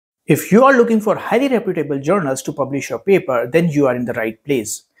If you are looking for highly reputable journals to publish your paper, then you are in the right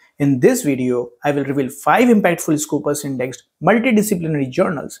place. In this video, I will reveal 5 impactful Scopus indexed multidisciplinary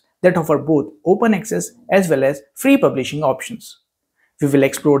journals that offer both open access as well as free publishing options. We will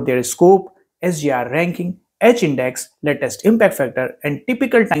explore their scope, SGR ranking, H index, latest impact factor, and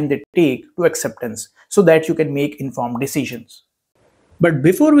typical time they take to acceptance so that you can make informed decisions. But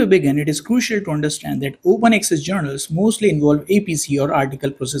before we begin, it is crucial to understand that open access journals mostly involve APC or article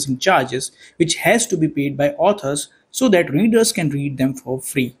processing charges, which has to be paid by authors so that readers can read them for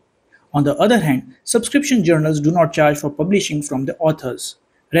free. On the other hand, subscription journals do not charge for publishing from the authors.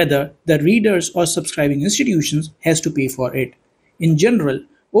 Rather, the readers or subscribing institutions has to pay for it. In general,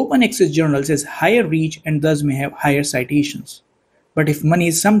 open access journals has higher reach and thus may have higher citations. But if money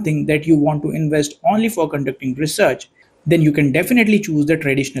is something that you want to invest only for conducting research, then you can definitely choose the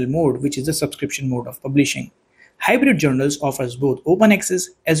traditional mode, which is the subscription mode of publishing. Hybrid journals offers both open access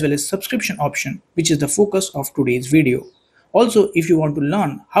as well as subscription option, which is the focus of today's video. Also, if you want to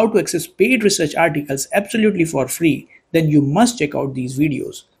learn how to access paid research articles absolutely for free, then you must check out these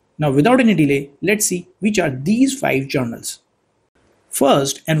videos. Now, without any delay, let's see which are these 5 journals.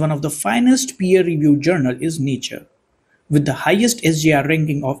 First, and one of the finest peer-reviewed journal is Nature. With the highest SGR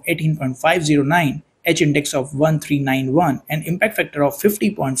ranking of 18.509, H index of 1391 and impact factor of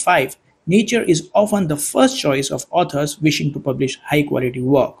 50.5, Nature is often the first choice of authors wishing to publish high quality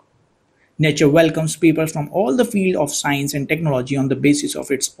work. Nature welcomes papers from all the field of science and technology on the basis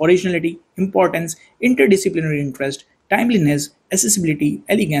of its originality, importance, interdisciplinary interest, timeliness, accessibility,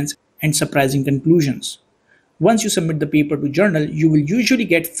 elegance, and surprising conclusions. Once you submit the paper to journal, you will usually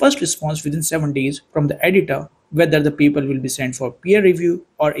get first response within 7 days from the editor whether the paper will be sent for peer review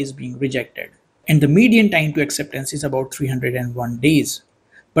or is being rejected. And the median time to acceptance is about 301 days.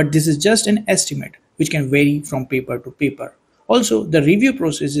 But this is just an estimate, which can vary from paper to paper. Also, the review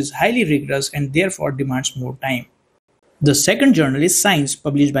process is highly rigorous and therefore demands more time. The second journal is Science,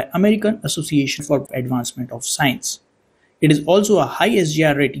 published by American Association for Advancement of Science. It is also a high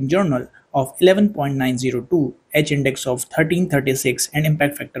SGR rating journal of 11.902, H index of 1336 and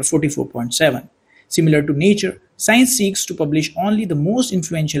impact factor 44.7. Similar to Nature, Science seeks to publish only the most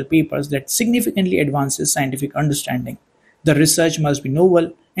influential papers that significantly advances scientific understanding. The research must be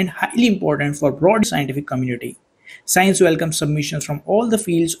novel and highly important for broad scientific community. Science welcomes submissions from all the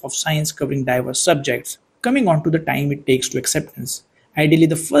fields of science covering diverse subjects. Coming on to the time it takes to acceptance. Ideally,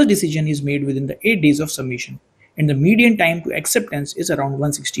 the first decision is made within the 8 days of submission, and the median time to acceptance is around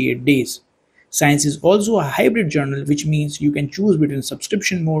 168 days. Science is also a hybrid journal, which means you can choose between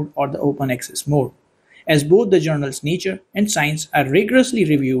subscription mode or the open access mode. As both the journals Nature and Science are rigorously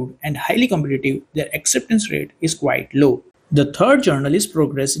reviewed and highly competitive, their acceptance rate is quite low. The third journal is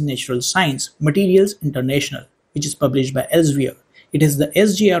Progress in Natural Science, Materials International, which is published by Elsevier. It has the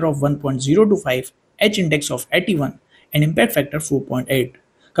SGR of 1.025, H index of 81, and impact factor 4.8.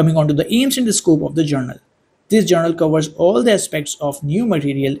 Coming on to the aims and the scope of the journal. This journal covers all the aspects of new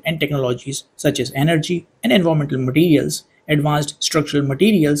material and technologies such as energy and environmental materials, advanced structural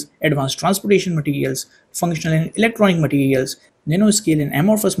materials, advanced transportation materials, functional and electronic materials, nanoscale and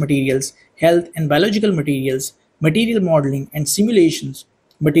amorphous materials, health and biological materials, material modeling and simulations,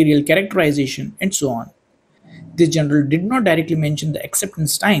 material characterization, and so on. This journal did not directly mention the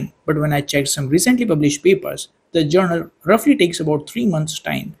acceptance time, but when I checked some recently published papers, the journal roughly takes about 3 months'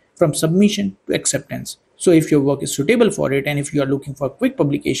 time from submission to acceptance. So if your work is suitable for it and if you are looking for quick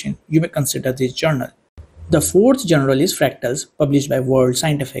publication, you may consider this journal. The fourth journal is Fractals, published by World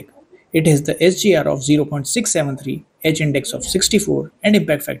Scientific. It has the SGR of 0.673, H index of 64, and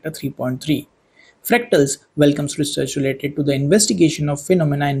impact factor 3.3. Fractals welcomes research related to the investigation of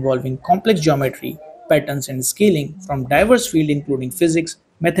phenomena involving complex geometry, patterns, and scaling from diverse fields including physics,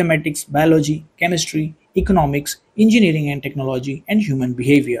 mathematics, biology, chemistry, economics, engineering and technology, and human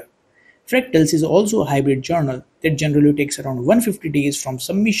behavior. Fractals is also a hybrid journal that generally takes around 150 days from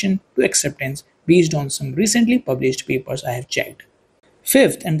submission to acceptance based on some recently published papers I have checked.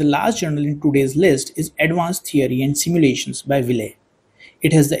 Fifth and the last journal in today's list is Advanced Theory and Simulations by Ville.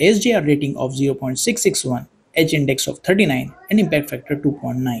 It has the SGR rating of 0.661, H index of 39, and impact factor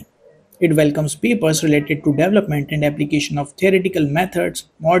 2.9. It welcomes papers related to development and application of theoretical methods,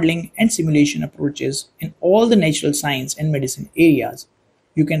 modeling, and simulation approaches in all the natural science and medicine areas.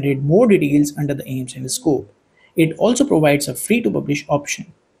 You can read more details under the aims and scope. It also provides a free to publish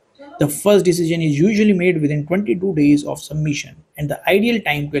option. The first decision is usually made within 22 days of submission, and the ideal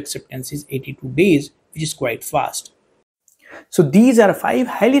time to acceptance is 82 days, which is quite fast. So these are 5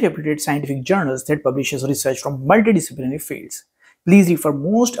 highly reputed scientific journals that publishes research from multidisciplinary fields. Please refer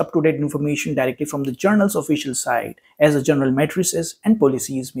most up-to-date information directly from the journal's official site, as the journal matrices and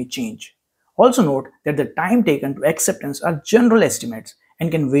policies may change. Also note that the time taken to acceptance are general estimates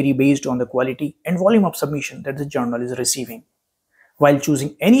and can vary based on the quality and volume of submission that the journal is receiving. While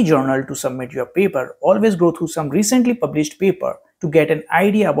choosing any journal to submit your paper, always go through some recently published paper to get an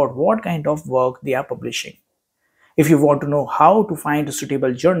idea about what kind of work they are publishing. If you want to know how to find a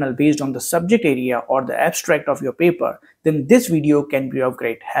suitable journal based on the subject area or the abstract of your paper, then this video can be of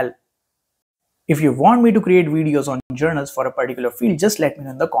great help. If you want me to create videos on journals for a particular field, just let me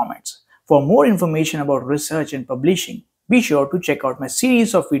know in the comments. For more information about research and publishing, be sure to check out my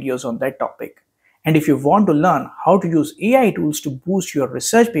series of videos on that topic. And if you want to learn how to use AI tools to boost your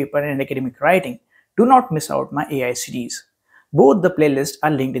research paper and academic writing, do not miss out my AI series. Both the playlists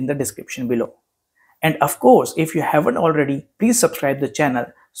are linked in the description below. And of course, if you haven't already, please subscribe the channel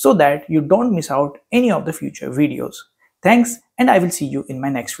so that you don't miss out any of the future videos. Thanks, and I will see you in my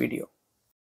next video.